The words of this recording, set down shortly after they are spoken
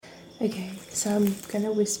Okay, so I'm going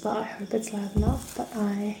to whisper. I hope it's loud enough, but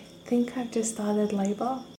I think I've just started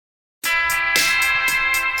labour.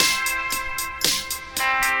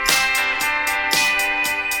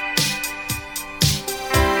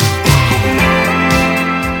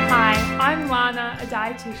 Hi, I'm Lana, a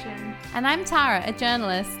dietitian. And I'm Tara, a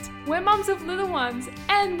journalist. We're mums of little ones,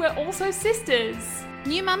 and we're also sisters.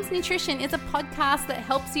 New Mums Nutrition is a podcast that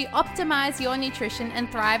helps you optimize your nutrition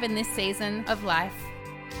and thrive in this season of life.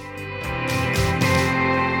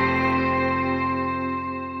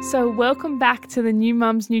 So welcome back to the New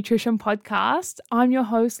Mums Nutrition Podcast. I'm your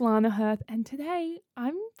host, Lana Hirth, and today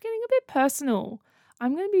I'm getting a bit personal.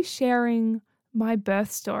 I'm going to be sharing my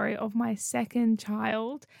birth story of my second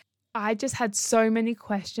child. I just had so many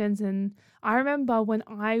questions, and I remember when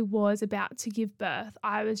I was about to give birth,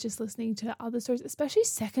 I was just listening to other stories, especially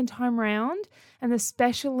second time round, and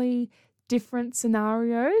especially different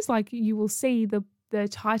scenarios. Like you will see the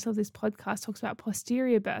title of this podcast talks about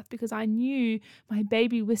posterior birth, because I knew my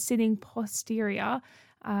baby was sitting posterior,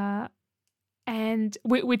 and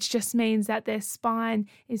which just means that their spine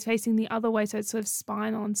is facing the other way. So it's sort of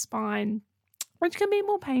spine on spine, which can be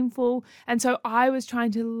more painful. And so I was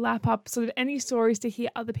trying to lap up sort of any stories to hear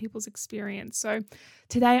other people's experience. So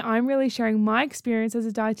today I'm really sharing my experience as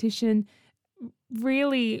a dietitian,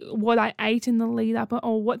 really what I ate in the lead up,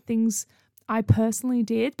 or what things I personally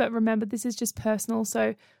did. But remember, this is just personal,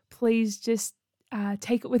 so please just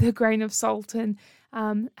take it with a grain of salt and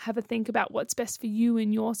have a think about what's best for you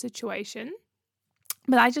in your situation.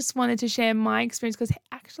 But I just wanted to share my experience because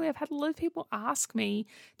actually I've had a lot of people ask me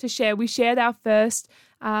to share. We shared our first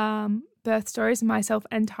birth stories, myself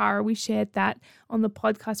and Tara. We shared that on the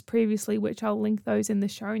podcast previously, which I'll link those in the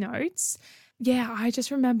show notes. Yeah, I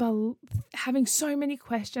just remember having so many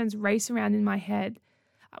questions race around in my head.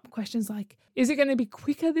 Questions like, is it going to be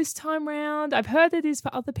quicker this time round? I've heard it is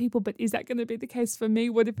for other people, but is that going to be the case for me?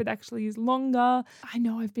 What if it actually is longer? I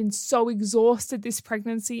know I've been so exhausted this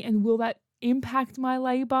pregnancy, and will that impact my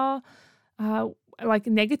labor like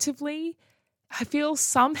negatively? I feel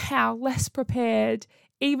somehow less prepared,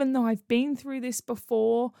 even though I've been through this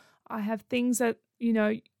before. I have things that,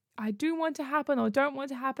 I do want to happen or don't want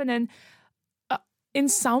to happen. And in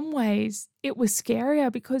some ways, it was scarier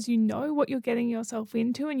because you know what you're getting yourself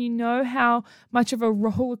into, and you know how much of a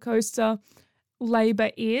roller coaster labor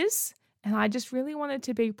is. And I just really wanted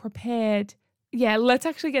to be prepared. Yeah, let's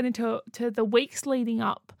actually get into the weeks leading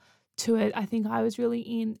up to it. I think I was really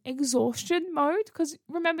in exhaustion mode because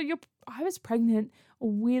remember, I was pregnant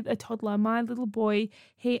with a toddler. My little boy,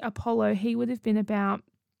 Apollo, he would have been about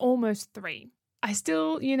almost 3. I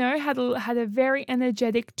still, had a very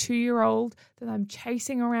energetic 2-year-old that I'm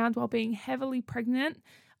chasing around while being heavily pregnant.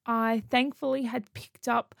 I thankfully had picked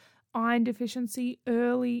up iron deficiency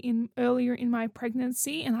earlier in my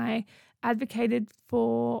pregnancy, and I advocated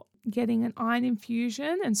for getting an iron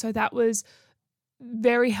infusion. And so that was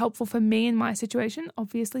very helpful for me in my situation.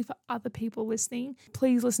 Obviously, for other people listening,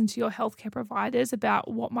 please listen to your healthcare providers about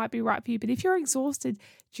what might be right for you. But if you're exhausted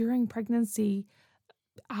during pregnancy,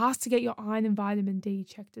 ask to get your iron and vitamin D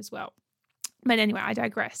checked as well. But anyway, I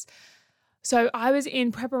digress. So I was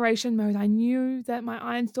in preparation mode. I knew that my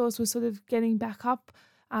iron stores were sort of getting back up.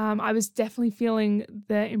 I was definitely feeling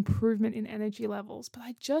the improvement in energy levels, but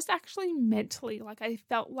I just actually mentally, I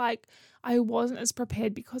felt like I wasn't as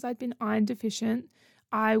prepared because I'd been iron deficient.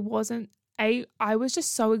 I was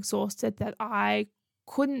just so exhausted that I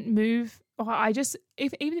couldn't move. Or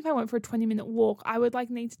even if I went for a 20-minute walk, I would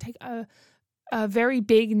need to take a very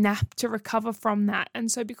big nap to recover from that. And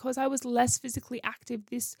so because I was less physically active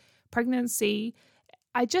this pregnancy,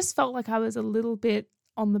 I just felt like I was a little bit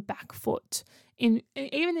on the back foot, even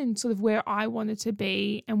in sort of where I wanted to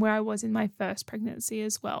be and where I was in my first pregnancy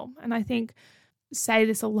as well. And I think say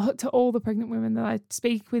this a lot to all the pregnant women that I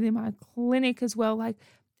speak with in my clinic as well,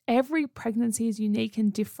 every pregnancy is unique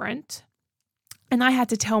and different. And I had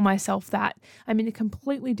to tell myself that I'm in a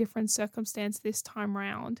completely different circumstance this time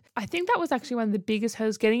round. I think that was actually one of the biggest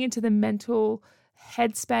hurdles, getting into the mental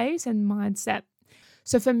headspace and mindset.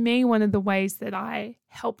 So for me, one of the ways that I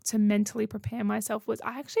helped to mentally prepare myself was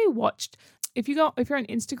I actually watched, if you're on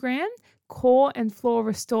Instagram, Core and Floor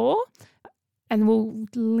Restore, and we'll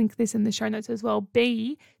link this in the show notes as well.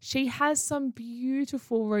 She has some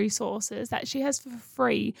beautiful resources that she has for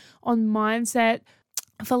free on mindset,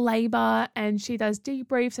 for labor, and she does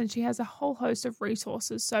debriefs, and she has a whole host of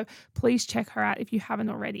resources. So please check her out if you haven't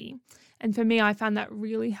already. And for me, I found that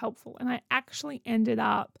really helpful. And I actually ended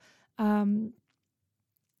up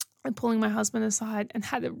pulling my husband aside and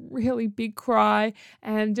had a really big cry,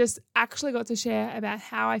 and just actually got to share about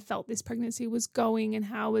how I felt this pregnancy was going and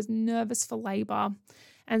how I was nervous for labor.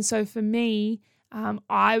 And so for me,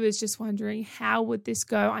 I was just wondering, how would this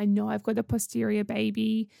go? I know I've got a posterior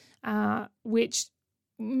baby, which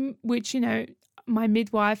my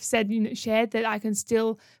midwife said, shared that I can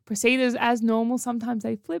still proceed as normal. Sometimes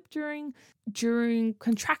they flip during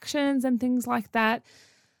contractions and things like that.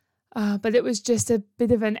 But it was just a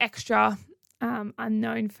bit of an extra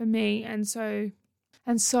unknown for me. And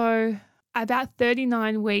so about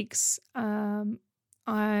 39 weeks,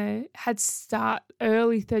 I had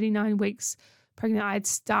early 39 weeks pregnant, I had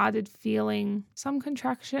started feeling some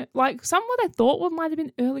contraction, like some what I thought might have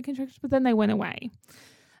been early contractions, but then they went away.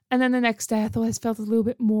 And then the next day I thought I felt a little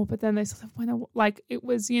bit more, but then they sort of went away, like it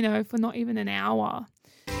was, for not even an hour.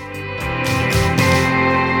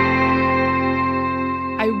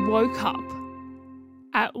 I woke up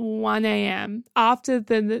at 1 a.m. after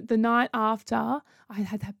the night after. I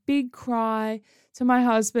had that big cry to my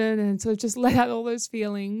husband and sort of just let out all those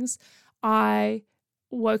feelings. I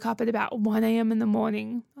woke up at about 1 a.m. in the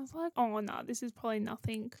morning. I was like, oh no, this is probably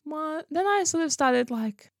nothing. Then I sort of started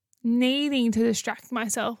like needing to distract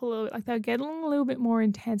myself a little bit. Like they were getting a little bit more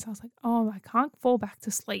intense. I was like, oh, I can't fall back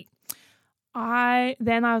to sleep. I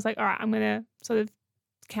was like, all right, I'm going to sort of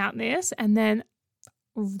count this. And then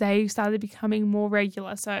they started becoming more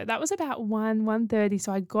regular. So that was about 1:30.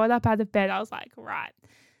 So I got up out of bed. I was like, right,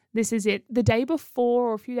 this is it. The day before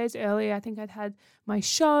or a few days earlier, I think I'd had my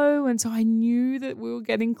show. And so I knew that we were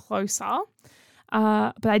getting closer.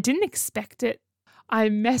 But I didn't expect it. I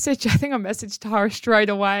think I messaged Tara straight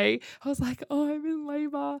away. I was like, oh, I'm in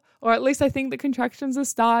labor. Or at least I think the contractions are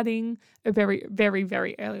starting a very, very,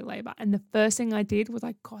 very early labor. And the first thing I did was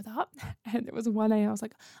I got up and it was 1 a.m. I was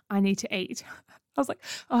like, I need to eat. I was like,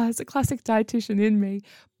 oh, it's a classic dietitian in me.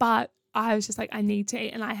 But I was just like, I need to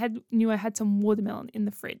eat. And I knew I had some watermelon in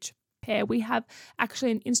the fridge. We have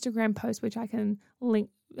actually an Instagram post, which I can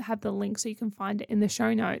have the link so you can find it in the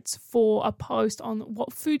show notes, for a post on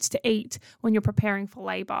what foods to eat when you're preparing for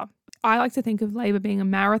labor. I like to think of labor being a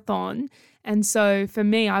marathon. And so for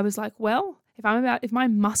me, I was like, well, if my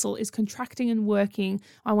muscle is contracting and working,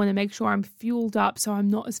 I want to make sure I'm fueled up so I'm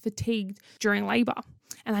not as fatigued during labor.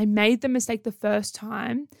 And I made the mistake the first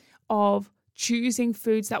time of choosing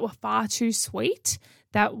foods that were far too sweet,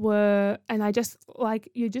 and I just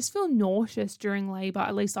you just feel nauseous during labor.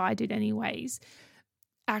 At least I did anyways.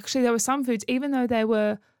 Actually, there were some foods, even though they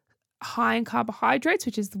were high in carbohydrates,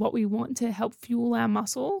 which is what we want to help fuel our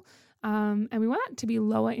muscle, and we want it to be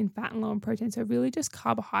lower in fat and low in protein, so really just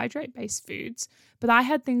carbohydrate-based foods. But I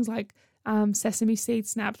had things like sesame seed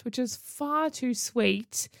snaps, which is far too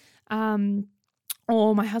sweet,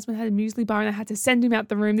 or my husband had a muesli bar and I had to send him out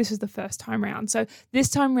the room. This was the first time round. So this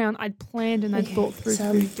time round I'd planned and I'd thought through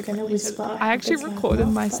food differently. So I actually recorded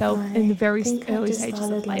myself in the very early stages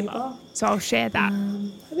of labour. So I'll share that.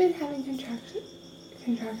 I've been having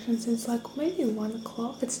contractions since like maybe 1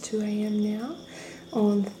 o'clock. It's 2 a.m. now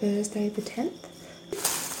on Thursday the 10th.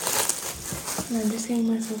 And I'm just getting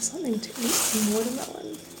myself something to eat, some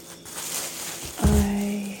watermelon.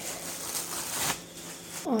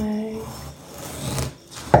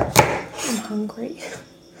 I'm hungry.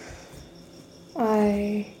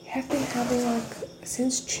 I have been having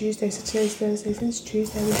since Tuesday, so today's Thursday, since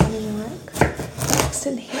Tuesday we're having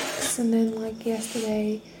Braxton Hicks, and then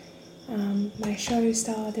yesterday my show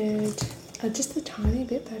started just a tiny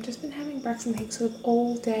bit, but I've just been having Braxton Hicks sort of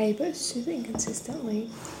all day, but super inconsistently.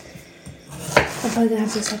 I'm probably going to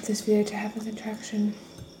have to stop this video to have a contraction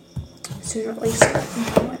sooner, at least an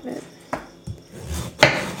appointment.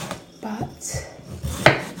 But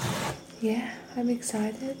yeah, I'm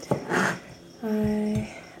excited. I'm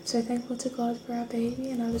so thankful to God for our baby,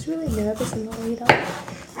 and I was really nervous in the lead up.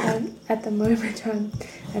 At the moment,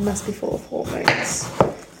 I must be full of hormones.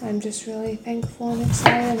 I'm just really thankful and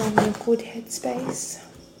excited. I'm in a good headspace.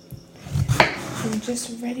 I'm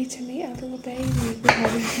just ready to meet our little baby. We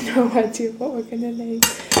have no idea what we're going to name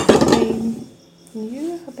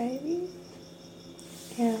a baby.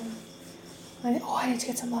 Yeah. I need to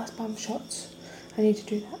get some last bum shots. I need to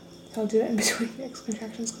do that. So I'll do that in between the next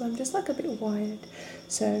contractions because I'm just a bit wired.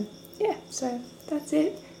 So yeah, so that's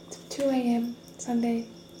it. It's 2 a.m.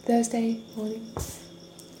 Thursday morning.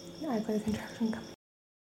 I've got a contraction coming.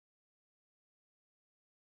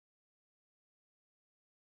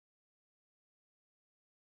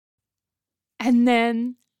 And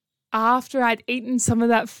then after I'd eaten some of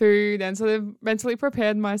that food and sort of mentally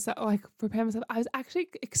prepared myself, I was actually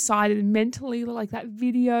excited mentally. That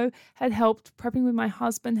video had helped. Prepping with my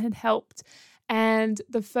husband had helped. And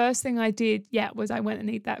the first thing I did, was I went and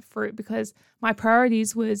ate that fruit, because my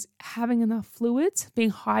priorities was having enough fluids,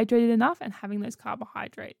 being hydrated enough, and having those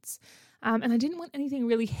carbohydrates. And I didn't want anything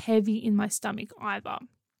really heavy in my stomach either.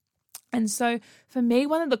 And so for me,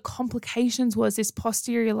 one of the complications was this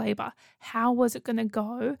posterior labor. How was it going to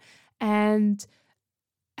go? And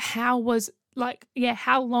how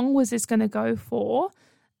long was this going to go for?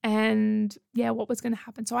 And what was going to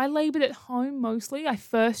happen? So I labored at home mostly. I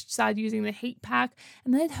first started using the heat pack,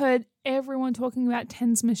 and I'd heard everyone talking about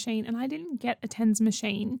TENS machine, and I didn't get a TENS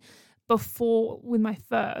machine before with my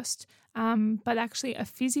first. But actually a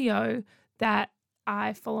physio that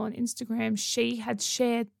I follow on Instagram, she had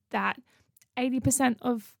shared that 80%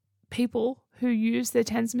 of people who use the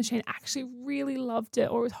TENS machine actually really loved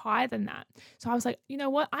it, or it was higher than that. So I was like, you know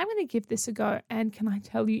what? I'm going to give this a go. And can I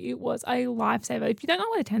tell you, it was a lifesaver. If you don't know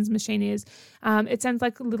what a TENS machine is, it sounds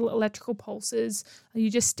like little electrical pulses.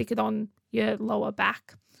 You just stick it on your lower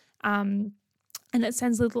back. And it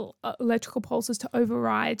sends little electrical pulses to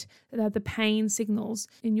override the pain signals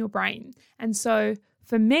in your brain. And so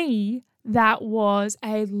for me, that was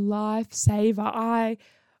a lifesaver.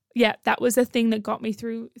 That was the thing that got me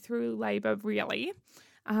through labor, really.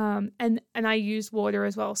 And I used water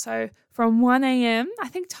as well. So from 1 a.m., I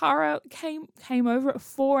think Tara came over at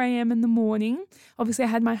 4 a.m. in the morning. Obviously, I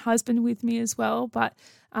had my husband with me as well, but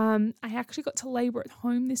I actually got to labor at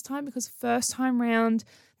home this time because first time round,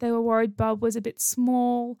 they were worried Bub was a bit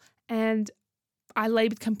small, and I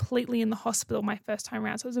labored completely in the hospital my first time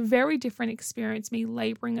round. So it was a very different experience, me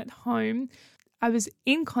laboring at home. I was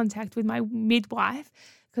in contact with my midwife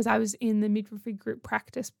because I was in the midwifery group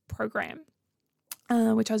practice program,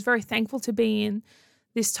 which I was very thankful to be in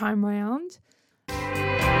this time round.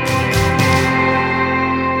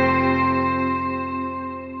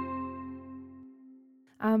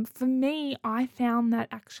 For me, I found that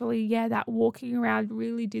actually, that walking around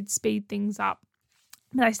really did speed things up.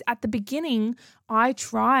 But at the beginning, I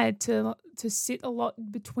tried to sit a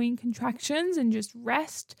lot between contractions and just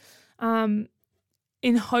rest in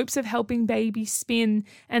hopes of helping baby spin.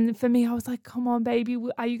 And for me, I was like, come on, baby,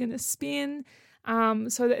 are you going to spin?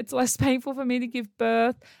 So that it's less painful for me to give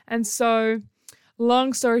birth. And so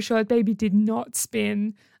long story short, baby did not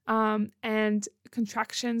spin. And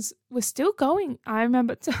contractions were still going. I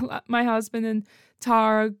remember my husband and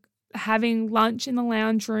Tara having lunch in the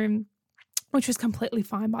lounge room, which was completely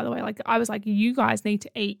fine, by the way. Like, I was like, you guys need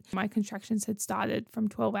to eat. My contractions had started from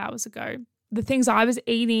 12 hours ago. The things I was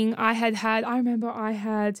eating, I remember I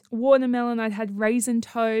had watermelon, I'd had raisin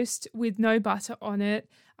toast with no butter on it.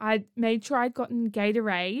 I made sure I'd gotten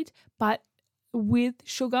Gatorade, but with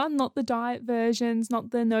sugar, not the diet versions,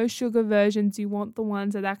 not the no sugar versions. You want the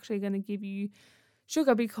ones that are actually going to give you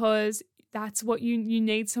sugar, because that's what you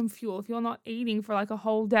need, some fuel. If you're not eating for like a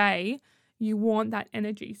whole day, you want that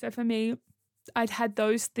energy. So for me, I'd had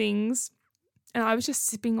those things and I was just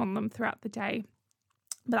sipping on them throughout the day.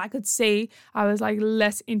 But I could see I was like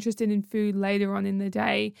less interested in food later on in the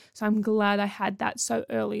day. So I'm glad I had that so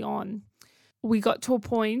early on. We got to a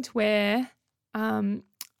point where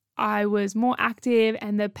I was more active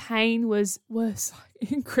and the pain was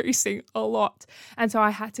increasing a lot. And so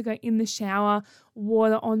I had to go in the shower,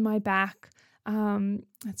 water on my back.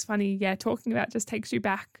 It's funny, talking about it just takes you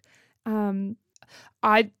back.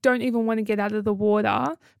 I don't even want to get out of the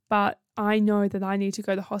water, but I know that I need to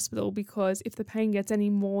go to the hospital, because if the pain gets any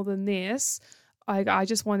more than this, I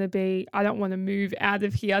just want to I don't want to move out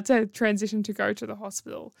of here to transition to go to the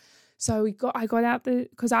hospital. So I got out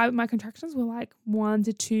because my contractions were like 1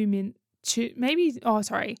 to 2 minutes, maybe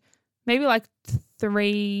like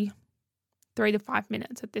 3 to 5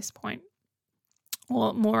 minutes at this point,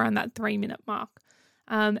 or more around that 3-minute mark.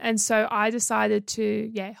 And so I decided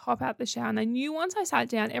to, hop out the shower. And I knew once I sat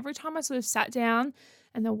down, every time I sort of sat down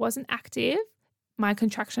and I wasn't active, my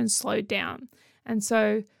contractions slowed down. And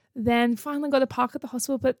so then finally got a park at the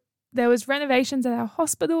hospital, but there was renovations at our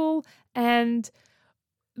hospital, and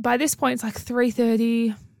by this point it's like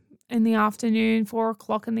 3:30 in the afternoon, 4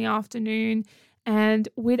 o'clock in the afternoon, and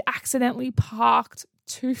we'd accidentally parked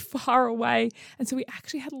too far away. And so we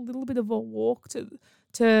actually had a little bit of a walk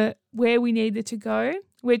to where we needed to go,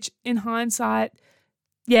 which in hindsight,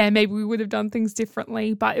 maybe we would have done things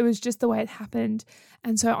differently, but it was just the way it happened.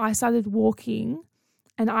 And so I started walking,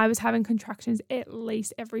 and I was having contractions at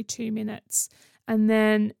least every 2 minutes. And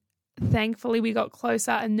then thankfully we got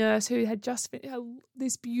closer. A nurse who had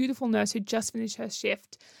this beautiful nurse who just finished her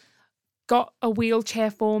shift, got a wheelchair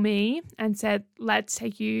for me and said, let's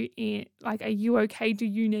take you in. Like, are you okay? Do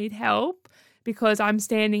you need help? Because I'm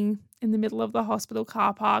standing in the middle of the hospital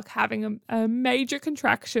car park having a major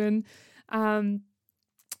contraction. And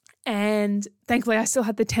thankfully I still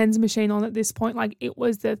had the TENS machine on at this point. Like, it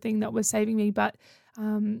was the thing that was saving me. But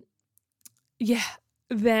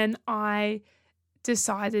then I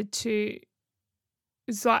decided to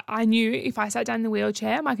so I knew if I sat down in the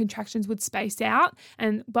wheelchair, my contractions would space out.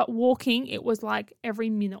 But walking, it was like every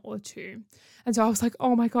minute or two. And so I was like,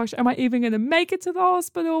 oh my gosh, am I even going to make it to the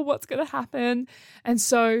hospital? What's going to happen? And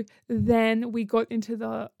so then we got into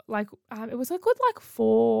the, it was a good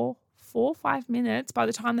 4 or 5 minutes by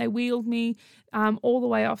the time they wheeled me all the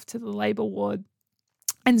way off to the labour ward.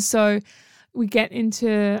 And so we get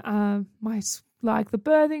into the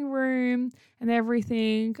birthing room and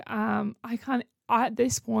everything. At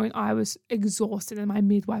this point, I was exhausted, and my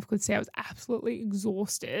midwife could say I was absolutely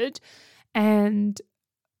exhausted. And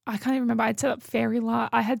I can't even remember. I'd set up fairy light.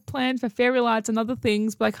 I had planned for fairy lights and other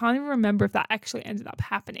things, but I can't even remember if that actually ended up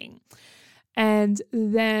happening. And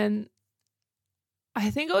then I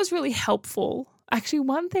think it was really helpful. Actually,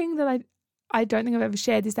 one thing that I don't think I've ever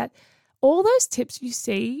shared is that all those tips you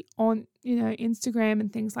see on, Instagram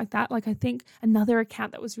and things like that, I think another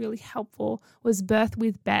account that was really helpful was Birth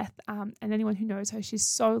with Beth. And anyone who knows her, she's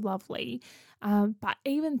so lovely. But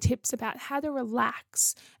even tips about how to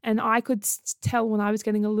relax. And I could tell when I was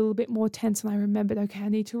getting a little bit more tense, and I remembered, okay, I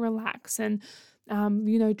need to relax and,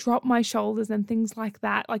 drop my shoulders and things like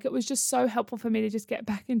that. It was just so helpful for me to just get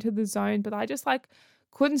back into the zone. But I just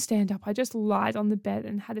couldn't stand up. I just lied on the bed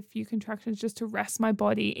and had a few contractions just to rest my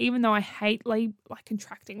body, even though I hate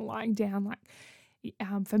contracting lying down.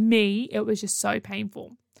 For me, it was just so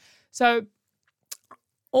painful. So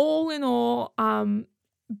all in all,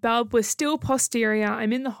 Bub was still posterior.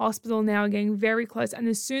 I'm in the hospital now, getting very close. And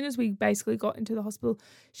as soon as we basically got into the hospital,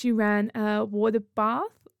 she ran a water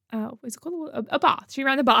bath. What's it called? A bath. She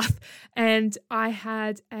ran a bath, and I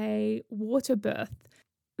had a water birth.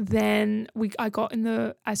 Then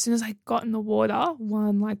as soon as I got in the water,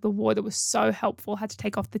 the water was so helpful. I had to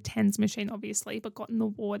take off the TENS machine, obviously, but got in the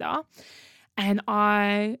water. And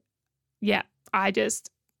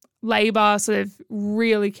labor sort of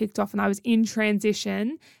really kicked off, and I was in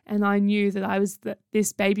transition, and I knew that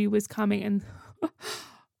this baby was coming. And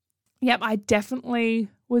I definitely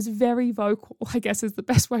was very vocal, I guess is the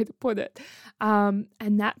best way to put it. And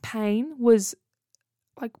that pain was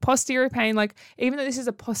posterior pain, even though this is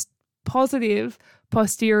a positive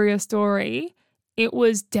posterior story, it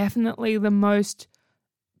was definitely the most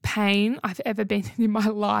pain I've ever been in my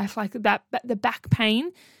life. The back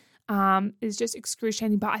pain is just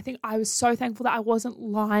excruciating. But I think I was so thankful that I wasn't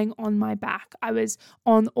lying on my back. I was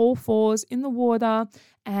on all fours in the water,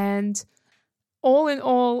 and all in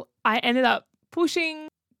all, I ended up pushing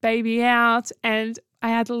baby out, and I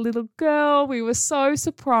had a little girl. We were so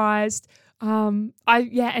surprised. And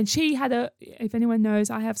she had if anyone knows,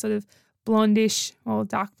 I have sort of blondish or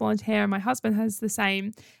dark blonde hair, and my husband has the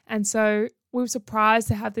same. And so we were surprised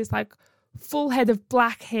to have this full head of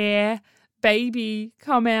black hair baby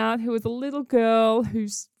come out, who was a little girl it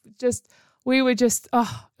was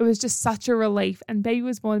just such a relief. And baby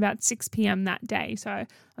was born about 6 p.m. that day. So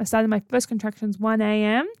I started my first contractions 1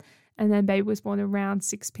 a.m. and then baby was born around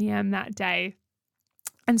 6 p.m. that day.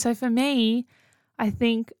 And so for me, I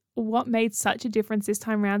think what made such a difference this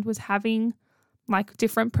time around was having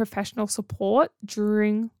different professional support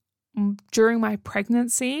during my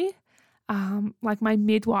pregnancy. My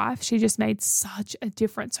midwife, she just made such a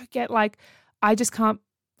difference. I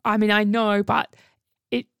know, but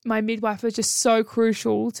my midwife was just so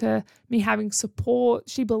crucial to me having support.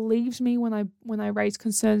 She believed me when I raised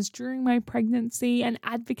concerns during my pregnancy and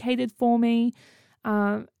advocated for me.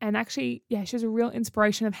 And actually, she was a real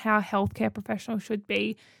inspiration of how healthcare professionals should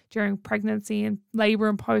be during pregnancy and labor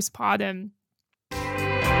and postpartum.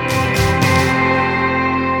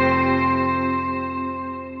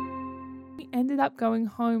 We ended up going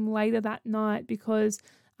home later that night because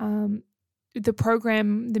the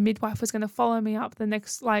midwife was going to follow me up the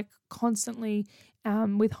next, constantly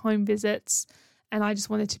with home visits. And I just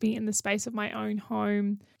wanted to be in the space of my own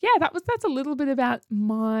home. That's a little bit about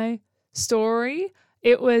my story.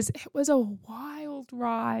 It was a wild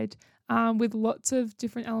ride with lots of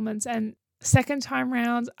different elements. And second time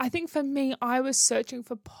round, I think for me, I was searching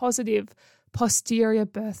for positive posterior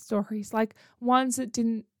birth stories, ones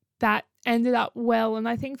that ended up well. And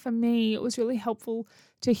I think for me, it was really helpful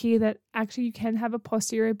to hear that actually you can have a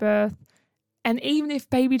posterior birth, and even if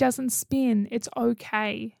baby doesn't spin, it's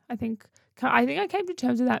okay. I think I came to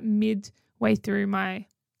terms with that midway through my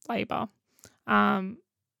labor.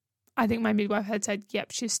 I think my midwife had said,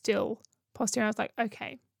 yep, she's still posterior. I was like,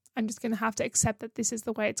 okay, I'm just going to have to accept that this is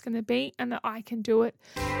the way it's going to be and that I can do it.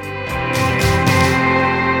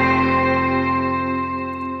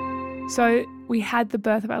 So we had the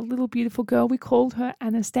birth of our little beautiful girl. We called her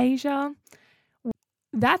Anastasia.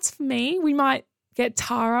 That's for me. We might get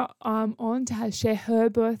Tara on to share her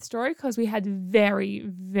birth story, because we had very,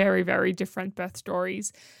 very, very different birth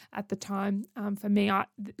stories at the time. For me,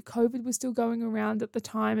 COVID was still going around at the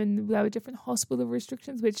time, and there were different hospital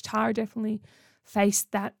restrictions, which Tara definitely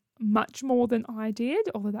faced that much more than I did,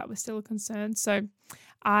 although that was still a concern. So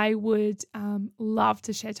I would love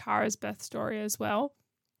to share Tara's birth story as well.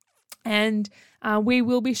 And we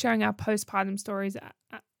will be sharing our postpartum stories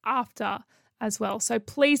after as well. So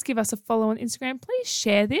please give us a follow on Instagram. Please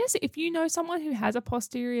share this. If you know someone who has a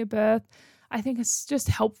posterior birth, I think it's just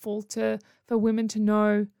helpful for women to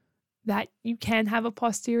know that you can have a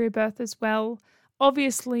posterior birth as well.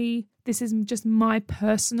 Obviously, this is just my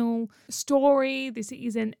personal story. This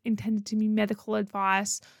isn't intended to be medical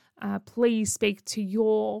advice. Please speak to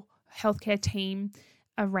your healthcare team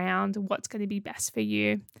around what's going to be best for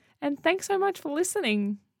you. And thanks so much for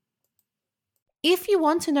listening. If you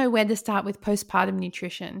want to know where to start with postpartum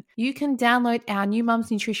nutrition, you can download our New Mums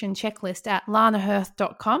Nutrition Checklist at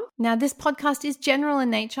lanahirth.com. Now, this podcast is general in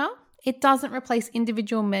nature. It doesn't replace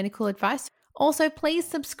individual medical advice. Also, please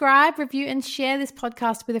subscribe, review, and share this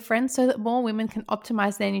podcast with a friend so that more women can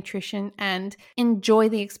optimize their nutrition and enjoy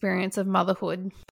the experience of motherhood.